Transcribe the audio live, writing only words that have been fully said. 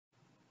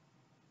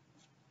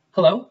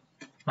Hello,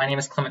 my name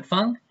is Clement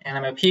Fung, and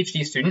I'm a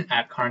PhD student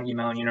at Carnegie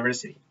Mellon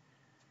University.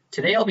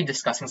 Today I'll be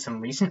discussing some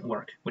recent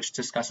work which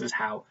discusses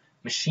how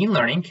machine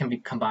learning can be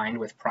combined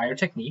with prior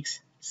techniques,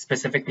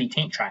 specifically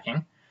taint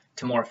tracking,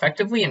 to more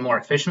effectively and more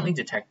efficiently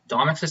detect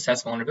DOM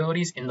XSS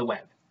vulnerabilities in the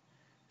web.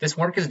 This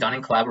work is done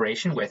in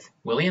collaboration with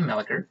William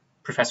Melicher,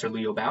 Professor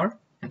Lujo Bauer,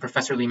 and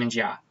Professor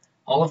Limin,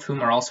 all of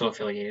whom are also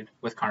affiliated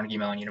with Carnegie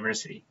Mellon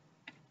University.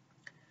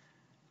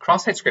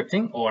 Cross-site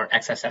scripting, or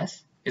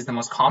XSS, is the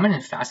most common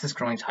and fastest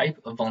growing type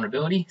of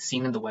vulnerability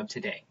seen in the web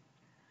today.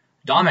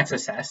 DOM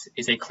XSS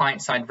is a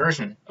client-side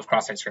version of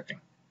cross-site scripting,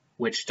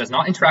 which does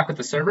not interact with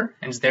the server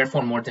and is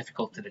therefore more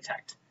difficult to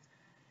detect.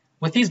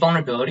 With these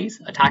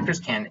vulnerabilities, attackers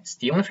can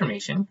steal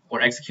information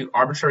or execute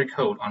arbitrary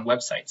code on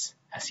websites,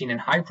 as seen in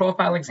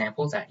high-profile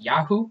examples at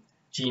Yahoo,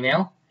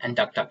 Gmail, and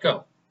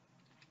DuckDuckGo.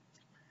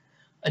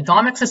 A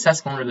DOM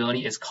XSS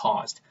vulnerability is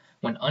caused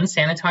when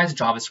unsanitized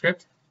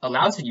JavaScript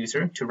allows a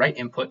user to write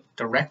input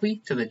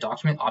directly to the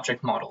document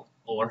object model,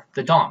 or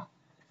the DOM.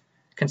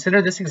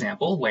 Consider this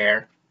example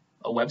where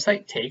a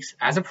website takes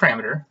as a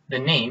parameter the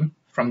name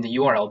from the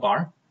URL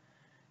bar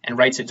and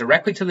writes it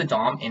directly to the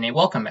DOM in a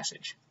welcome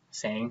message,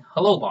 saying,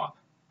 "Hello, Bob."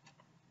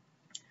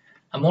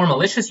 A more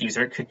malicious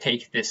user could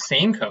take this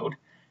same code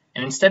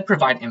and instead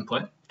provide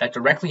input that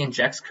directly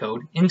injects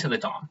code into the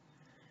DOM.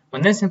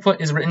 When this input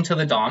is written to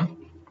the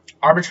DOM,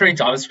 arbitrary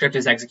JavaScript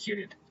is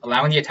executed,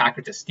 allowing the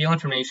attacker to steal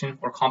information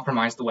or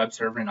compromise the web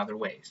server in other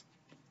ways.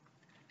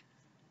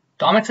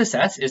 DOM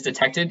XSS is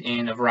detected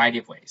in a variety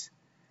of ways.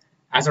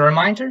 As a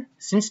reminder,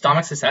 since DOM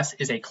XSS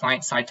is a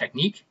client-side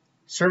technique,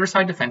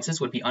 server-side defenses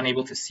would be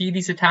unable to see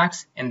these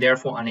attacks and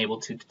therefore unable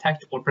to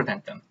detect or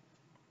prevent them.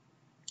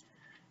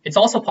 It's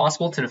also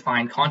possible to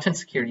define content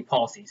security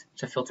policies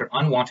to filter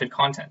unwanted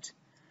content.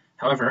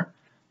 However,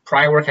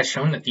 prior work has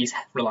shown that these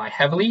rely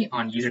heavily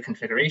on user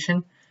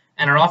configuration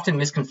and are often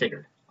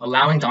misconfigured,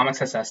 allowing DOM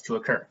XSS to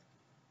occur.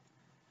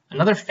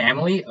 Another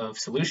family of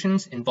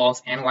solutions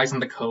involves analyzing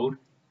the code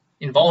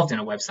involved in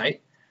a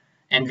website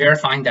and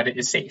verifying that it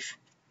is safe.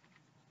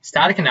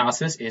 Static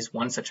analysis is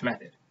one such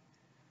method.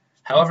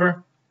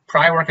 However,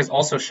 prior work has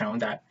also shown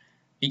that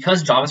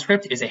because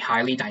JavaScript is a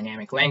highly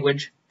dynamic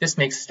language, this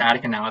makes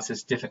static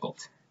analysis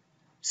difficult.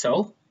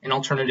 So, an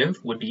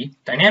alternative would be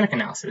dynamic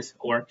analysis,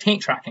 or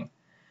taint tracking,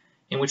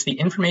 in which the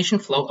information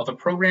flow of a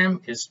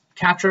program is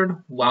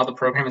captured while the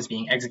program is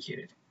being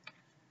executed.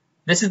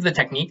 This is the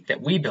technique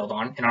that we build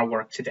on in our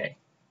work today.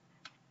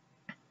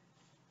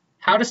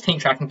 How does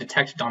taint tracking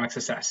detect DOM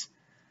XSS?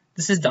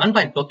 This is done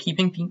by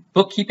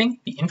bookkeeping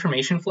the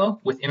information flow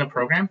within a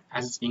program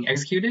as it's being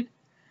executed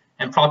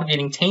and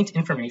propagating taint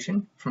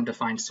information from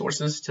defined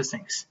sources to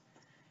sinks.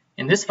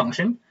 In this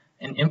function,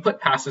 an input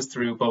passes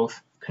through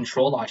both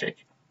control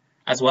logic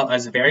as well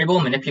as variable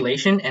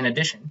manipulation and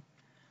addition,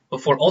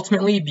 before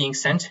ultimately being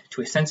sent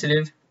to a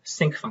sensitive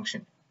sync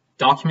function,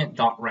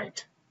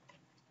 document.write.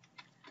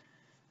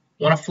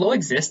 When a flow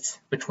exists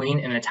between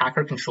an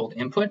attacker-controlled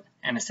input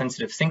and a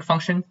sensitive sync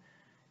function,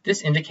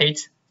 this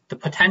indicates the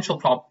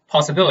potential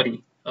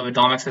possibility of a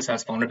DOM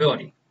XSS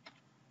vulnerability.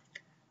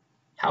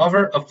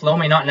 However, a flow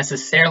may not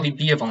necessarily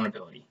be a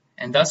vulnerability,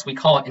 and thus we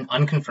call it an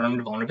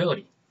unconfirmed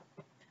vulnerability.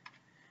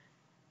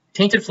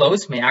 Tainted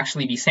flows may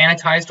actually be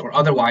sanitized or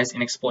otherwise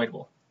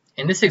inexploitable.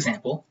 In this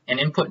example, an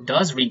input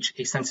does reach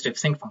a sensitive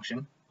sync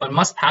function, but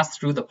must pass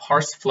through the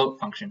parse float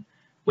function,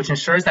 which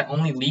ensures that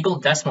only legal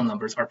decimal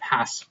numbers are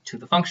passed to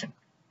the function.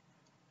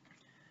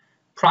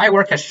 Prior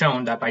work has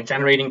shown that by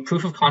generating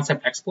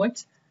proof-of-concept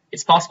exploits,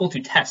 it's possible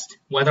to test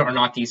whether or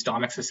not these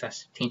DOM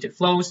XSS tainted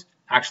flows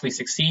actually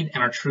succeed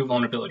and are true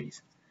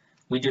vulnerabilities.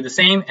 We do the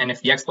same, and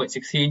if the exploit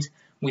succeeds,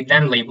 we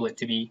then label it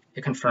to be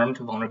a confirmed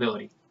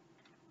vulnerability.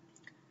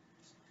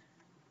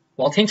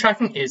 While taint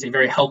tracking is a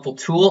very helpful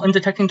tool in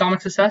detecting DOM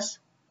XSS,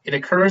 it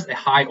occurs at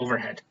high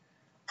overhead.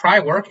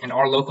 Prior work and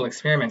our local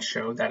experiments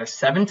show that a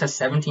 7 to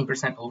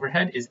 17%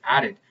 overhead is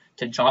added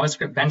to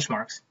JavaScript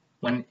benchmarks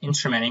when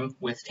instrumenting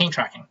with taint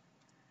tracking.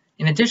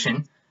 In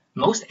addition,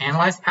 most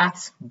analyzed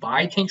paths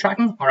by taint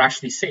tracking are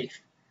actually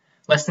safe.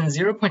 Less than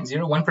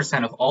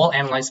 0.01% of all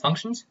analyzed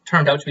functions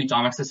turned out to be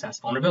DOM XSS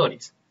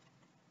vulnerabilities.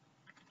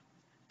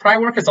 Prior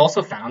work has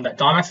also found that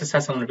DOM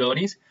XSS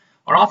vulnerabilities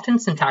are often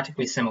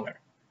syntactically similar.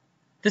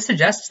 This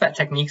suggests that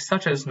techniques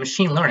such as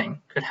machine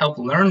learning could help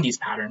learn these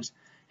patterns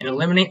and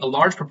eliminate a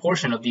large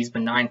proportion of these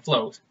benign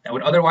flows that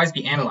would otherwise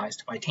be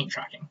analyzed by taint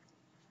tracking.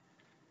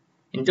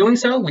 In doing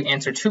so, we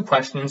answer two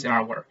questions in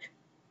our work.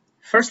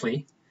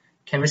 Firstly,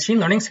 can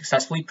machine learning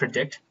successfully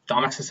predict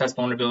DOM XSS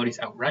vulnerabilities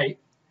outright?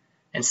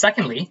 And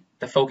secondly,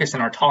 the focus in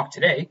our talk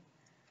today,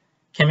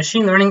 can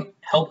machine learning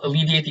help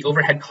alleviate the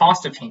overhead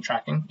cost of taint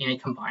tracking in a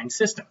combined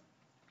system?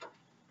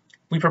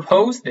 We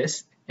propose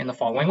this in the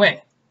following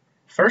way.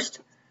 First,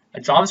 a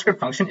JavaScript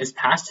function is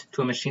passed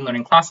to a machine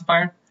learning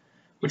classifier,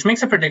 which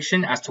makes a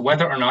prediction as to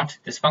whether or not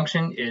this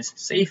function is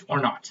safe or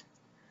not.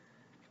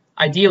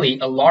 Ideally,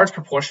 a large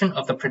proportion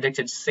of the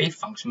predicted safe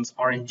functions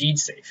are indeed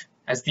safe,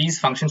 as these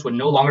functions would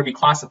no longer be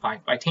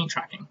classified by taint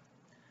tracking.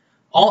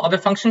 All other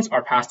functions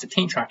are passed to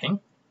taint tracking,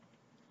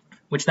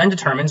 which then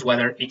determines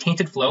whether a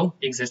tainted flow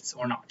exists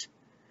or not.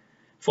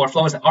 For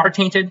flows that are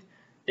tainted,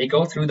 they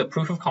go through the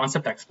proof of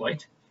concept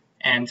exploit,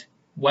 and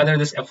whether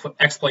this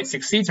exploit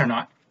succeeds or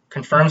not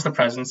confirms the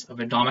presence of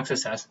a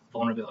DOM-XSS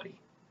vulnerability.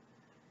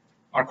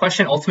 Our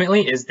question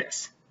ultimately is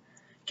this: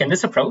 can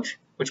this approach,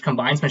 which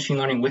combines machine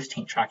learning with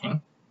taint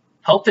tracking,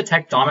 help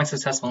detect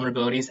DOM-XSS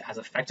vulnerabilities as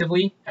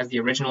effectively as the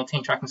original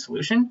taint tracking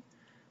solution,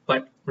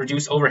 but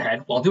reduce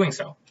overhead while doing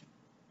so?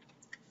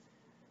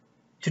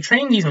 To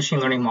train these machine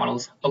learning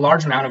models, a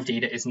large amount of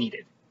data is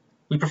needed.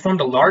 We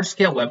performed a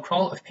large-scale web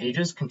crawl of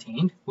pages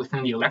contained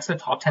within the Alexa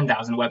Top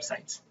 10,000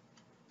 websites.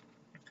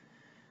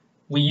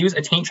 We use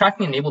a taint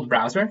tracking-enabled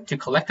browser to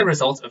collect the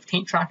results of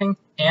taint tracking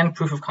and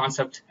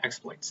proof-of-concept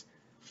exploits.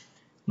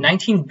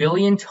 19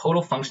 billion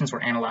total functions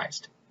were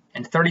analyzed,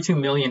 and 32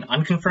 million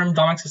unconfirmed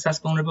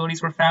DOM-XSS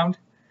vulnerabilities were found,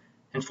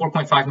 and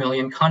 4.5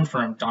 million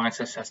confirmed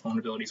DOM-XSS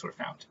vulnerabilities were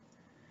found.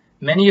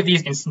 Many of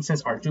these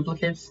instances are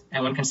duplicates,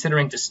 and when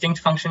considering distinct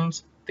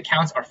functions, the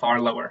counts are far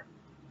lower.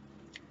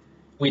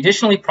 We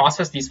additionally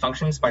process these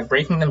functions by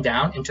breaking them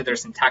down into their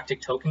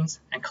syntactic tokens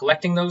and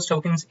collecting those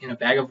tokens in a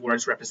bag of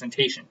words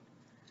representation.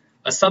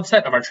 A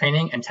subset of our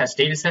training and test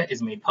dataset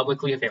is made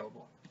publicly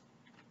available.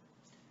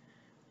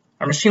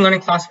 Our machine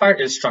learning classifier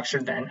is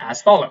structured then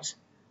as follows.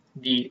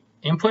 The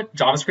input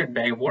JavaScript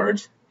bag of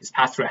words is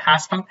passed through a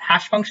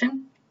hash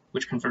function,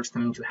 which converts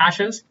them into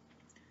hashes,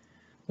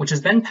 which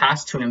is then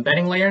passed to an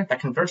embedding layer that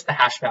converts the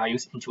hash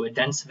values into a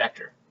dense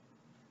vector.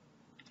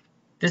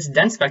 This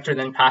dense vector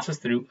then passes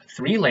through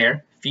a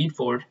 3-layer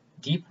feed-forward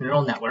deep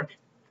neural network,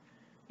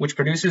 which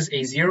produces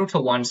a 0 to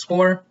 1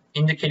 score,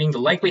 indicating the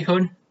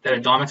likelihood that a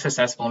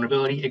DOM-XSS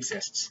vulnerability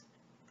exists.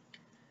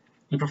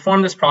 We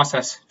perform this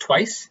process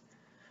twice,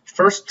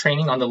 first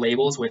training on the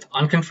labels with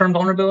unconfirmed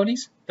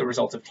vulnerabilities, the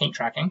result of taint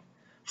tracking,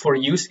 for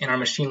use in our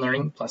machine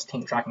learning plus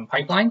taint tracking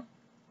pipeline.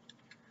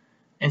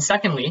 And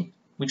secondly,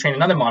 we train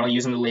another model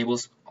using the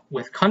labels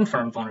with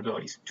confirmed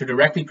vulnerabilities to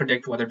directly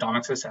predict whether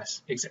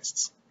DOM-XSS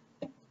exists.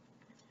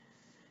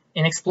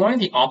 In exploring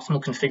the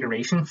optimal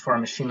configuration for our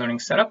machine learning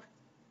setup,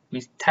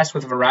 we test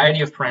with a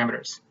variety of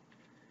parameters.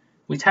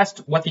 We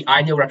test what the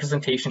ideal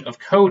representation of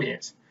code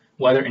is,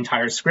 whether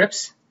entire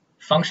scripts,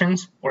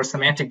 functions, or a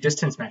semantic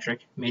distance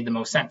metric made the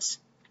most sense.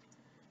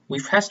 We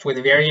test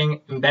with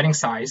varying embedding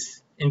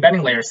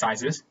layer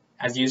sizes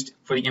as used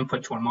for the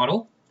input to our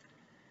model,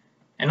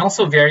 and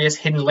also various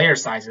hidden layer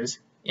sizes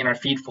in our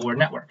feed-forward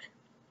network.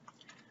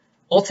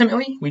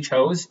 Ultimately, we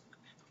chose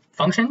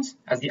functions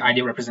as the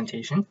ideal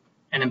representation,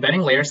 an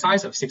embedding layer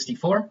size of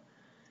 64,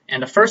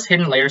 and a first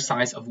hidden layer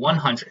size of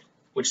 100,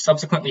 which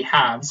subsequently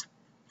halves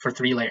for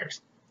 3 layers.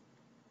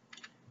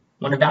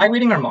 When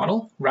evaluating our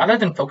model, rather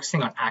than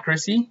focusing on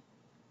accuracy,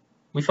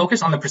 we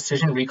focus on the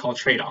precision recall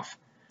trade-off,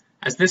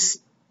 as this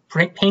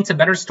paints a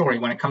better story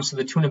when it comes to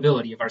the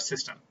tunability of our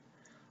system.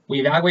 We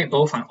evaluate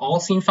both on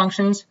all seen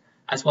functions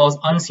as well as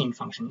unseen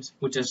functions,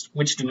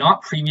 which do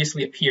not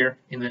previously appear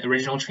in the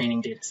original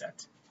training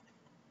dataset.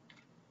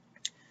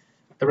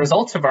 The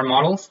results of our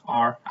models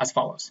are as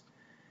follows.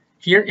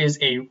 Here is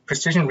a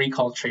precision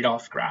recall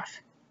trade-off graph.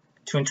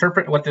 To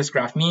interpret what this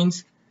graph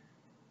means,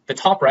 the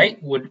top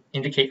right would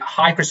indicate a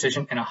high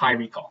precision and a high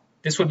recall.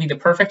 This would be the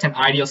perfect and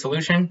ideal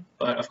solution,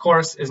 but of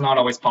course is not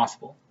always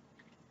possible.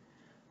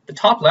 The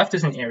top left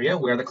is an area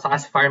where the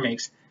classifier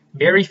makes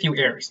very few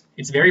errors.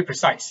 It's very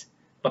precise,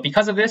 but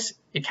because of this,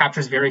 it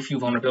captures very few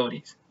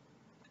vulnerabilities.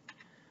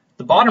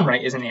 The bottom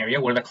right is an area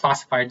where the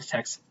classifier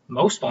detects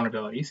most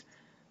vulnerabilities,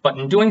 but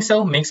in doing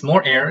so makes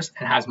more errors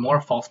and has more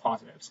false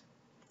positives.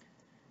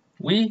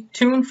 We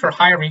tune for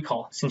higher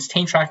recall since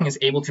taint tracking is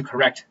able to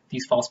correct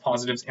these false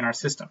positives in our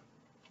system.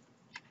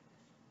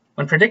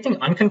 When predicting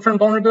unconfirmed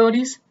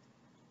vulnerabilities,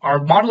 our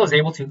model is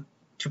able to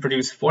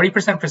produce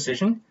 40%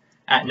 precision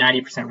at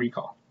 90%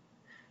 recall.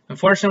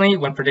 Unfortunately,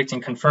 when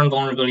predicting confirmed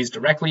vulnerabilities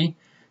directly,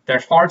 there are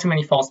far too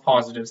many false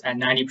positives at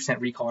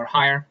 90% recall or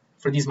higher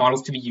for these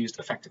models to be used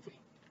effectively.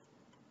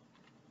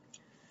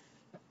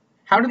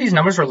 How do these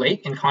numbers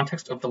relate in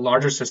context of the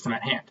larger system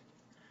at hand?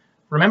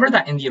 Remember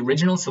that in the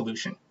original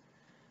solution,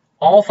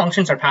 all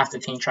functions are passed to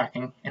taint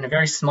tracking, and a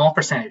very small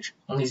percentage,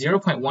 only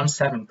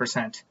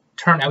 0.17%,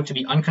 turn out to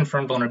be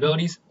unconfirmed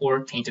vulnerabilities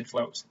or tainted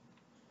flows.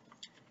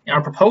 In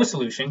our proposed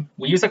solution,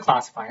 we use a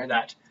classifier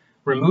that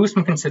removes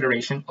from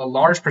consideration a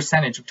large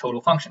percentage of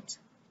total functions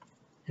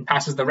and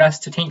passes the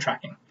rest to taint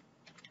tracking,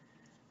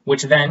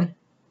 which then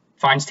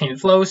finds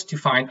tainted flows to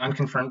find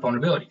unconfirmed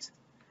vulnerabilities.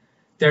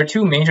 There are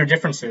two major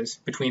differences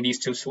between these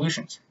two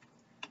solutions.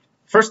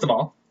 First of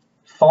all,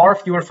 far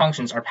fewer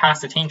functions are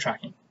passed to taint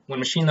tracking when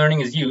machine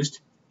learning is used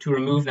to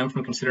remove them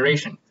from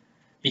consideration.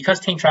 Because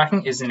taint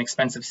tracking is an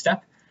expensive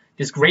step,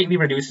 this greatly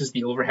reduces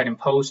the overhead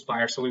imposed by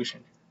our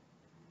solution.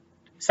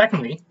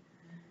 Secondly,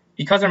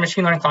 because our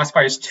machine learning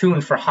classifier is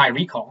tuned for high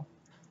recall,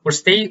 we're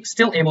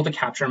still able to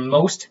capture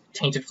most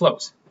tainted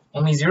flows.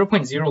 Only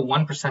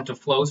 0.01% of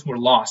flows were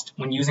lost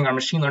when using our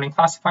machine learning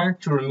classifier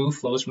to remove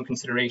flows from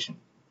consideration.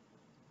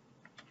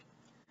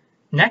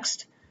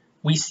 Next,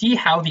 we see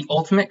how the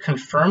ultimate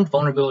confirmed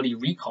vulnerability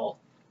recall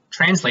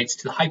translates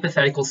to the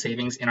hypothetical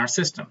savings in our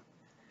system.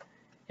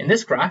 In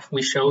this graph,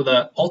 we show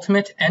the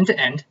ultimate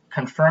end-to-end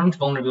confirmed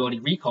vulnerability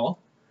recall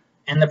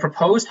and the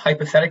proposed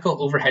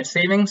hypothetical overhead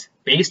savings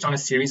based on a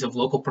series of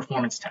local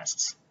performance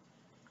tests.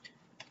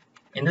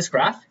 In this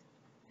graph,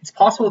 it's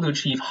possible to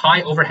achieve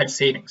high overhead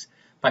savings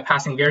by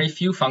passing very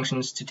few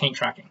functions to taint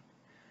tracking.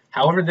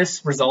 However,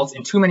 this results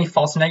in too many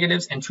false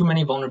negatives and too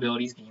many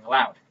vulnerabilities being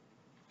allowed.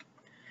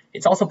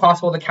 It's also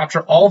possible to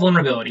capture all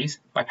vulnerabilities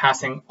by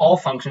passing all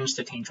functions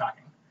to taint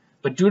tracking.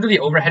 But due to the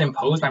overhead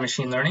imposed by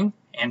machine learning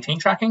and taint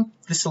tracking,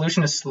 this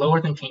solution is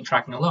slower than taint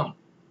tracking alone.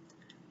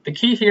 The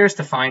key here is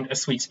to find a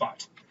sweet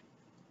spot.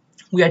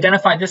 We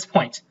identified this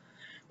point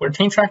where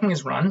taint tracking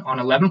is run on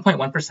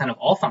 11.1% of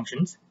all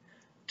functions,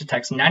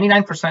 detects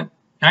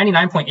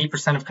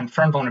 99.8% of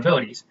confirmed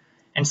vulnerabilities,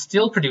 and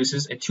still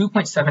produces a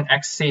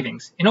 2.7x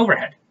savings in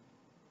overhead.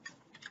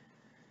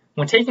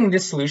 When taking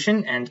this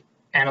solution and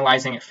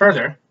analyzing it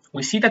further,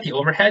 we see that the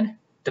overhead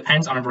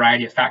depends on a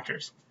variety of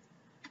factors.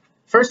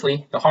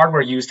 Firstly, the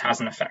hardware used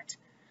has an effect.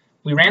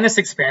 We ran this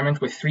experiment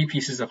with 3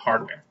 pieces of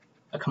hardware: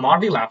 a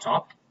commodity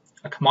laptop,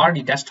 a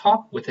commodity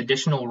desktop with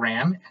additional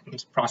RAM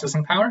and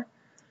processing power,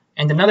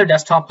 and another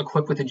desktop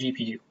equipped with a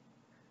GPU.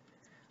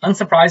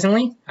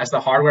 Unsurprisingly, as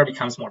the hardware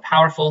becomes more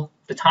powerful,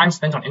 the time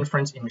spent on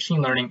inference in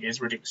machine learning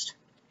is reduced.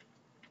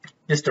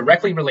 This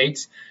directly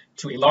relates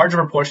to a larger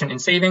proportion in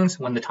savings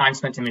when the time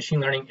spent in machine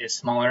learning is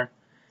smaller.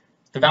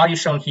 The values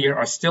shown here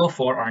are still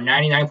for our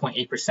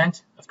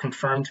 99.8% of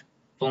confirmed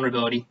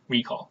vulnerability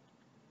recall.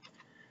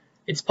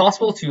 It's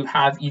possible to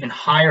have even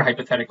higher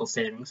hypothetical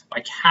savings by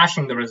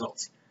caching the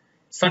results,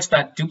 such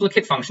that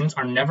duplicate functions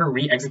are never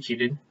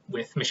re-executed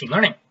with machine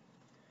learning.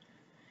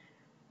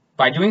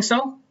 By doing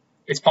so,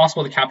 it's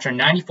possible to capture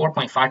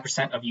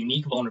 94.5% of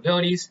unique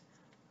vulnerabilities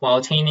while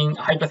attaining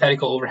a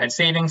hypothetical overhead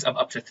savings of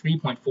up to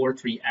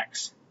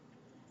 3.43x.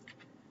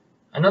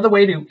 Another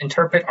way to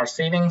interpret our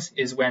savings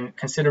is when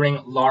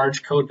considering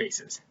large code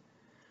bases.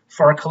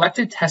 For our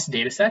collected test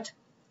dataset,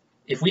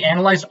 if we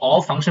analyzed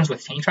all functions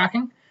with taint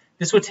tracking,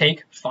 this would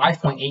take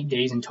 5.8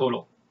 days in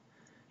total.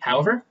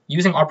 However,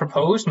 using our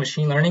proposed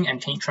machine learning and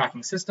taint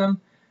tracking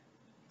system,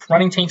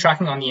 running taint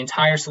tracking on the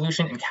entire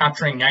solution and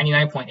capturing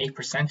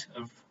 99.8%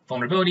 of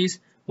vulnerabilities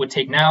would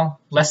take now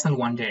less than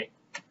 1 day.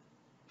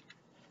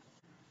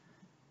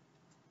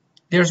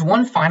 There's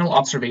one final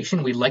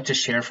observation we'd like to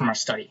share from our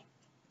study.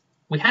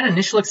 We had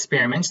initial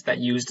experiments that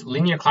used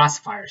linear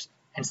classifiers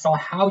and saw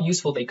how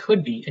useful they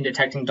could be in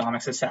detecting DOM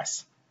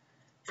XSS.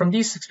 From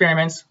these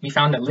experiments, we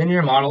found that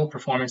linear model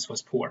performance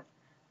was poor.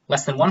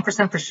 Less than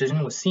 1%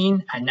 precision was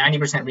seen at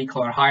 90%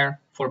 recall or higher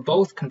for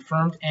both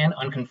confirmed and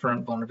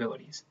unconfirmed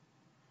vulnerabilities.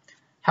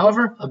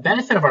 However, a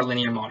benefit of our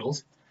linear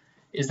models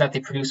is that they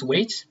produce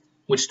weights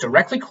which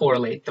directly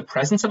correlate the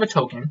presence of a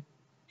token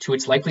to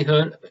its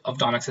likelihood of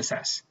DOM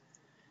XSS.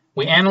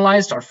 We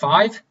analyzed our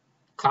 5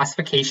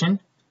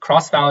 classification,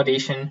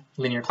 cross-validation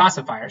linear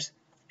classifiers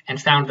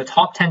and found the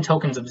top 10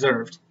 tokens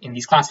observed in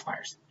these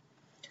classifiers.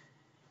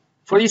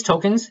 For these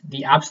tokens,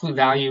 the absolute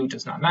value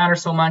does not matter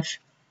so much,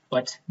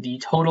 but the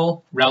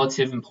total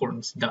relative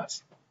importance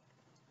does.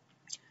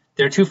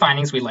 There are 2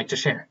 findings we'd like to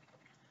share.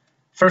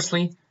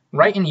 Firstly,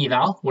 write and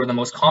eval were the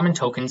most common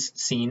tokens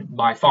seen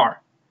by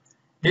far.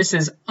 This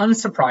is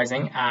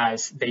unsurprising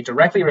as they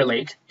directly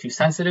relate to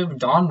sensitive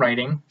DOM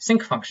writing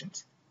sync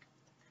functions.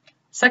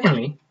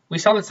 Secondly, we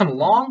saw that some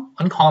long,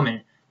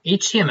 uncommon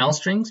HTML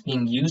strings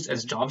being used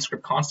as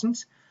JavaScript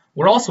constants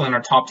were also in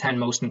our top 10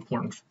 most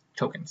important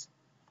tokens.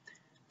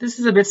 This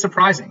is a bit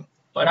surprising,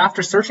 but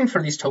after searching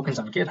for these tokens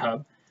on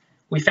GitHub,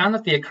 we found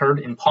that they occurred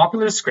in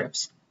popular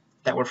scripts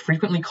that were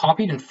frequently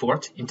copied and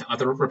forked into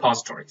other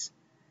repositories.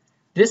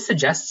 This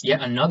suggests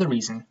yet another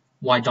reason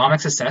why DOM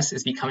XSS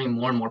is becoming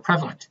more and more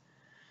prevalent.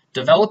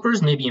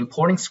 Developers may be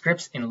importing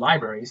scripts in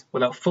libraries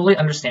without fully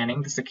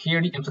understanding the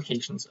security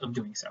implications of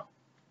doing so.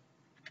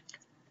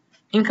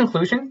 In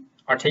conclusion,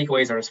 our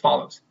takeaways are as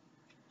follows.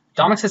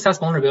 DOM XSS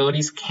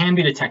vulnerabilities can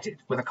be detected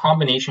with a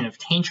combination of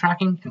taint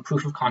tracking and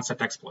proof of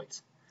concept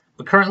exploits.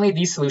 But currently,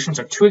 these solutions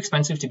are too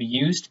expensive to be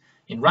used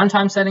in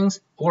runtime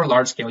settings or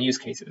large-scale use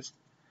cases.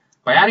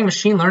 By adding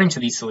machine learning to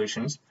these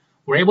solutions,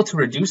 we're able to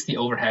reduce the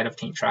overhead of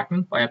taint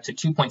tracking by up to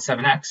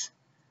 2.7x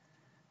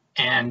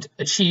and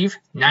achieve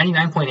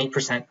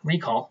 99.8%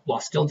 recall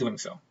while still doing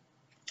so.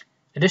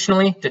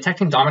 Additionally,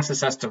 detecting DOM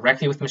XSS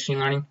directly with machine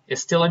learning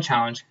is still a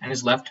challenge and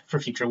is left for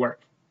future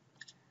work.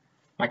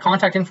 My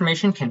contact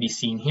information can be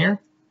seen here.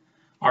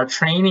 Our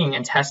training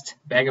and test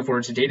bag of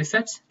words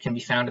datasets can be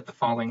found at the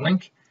following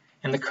link,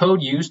 and the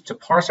code used to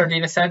parse our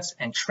datasets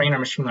and train our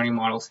machine learning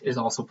models is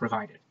also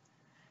provided.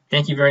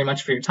 Thank you very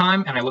much for your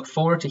time, and I look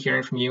forward to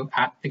hearing from you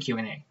at the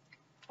Q&A.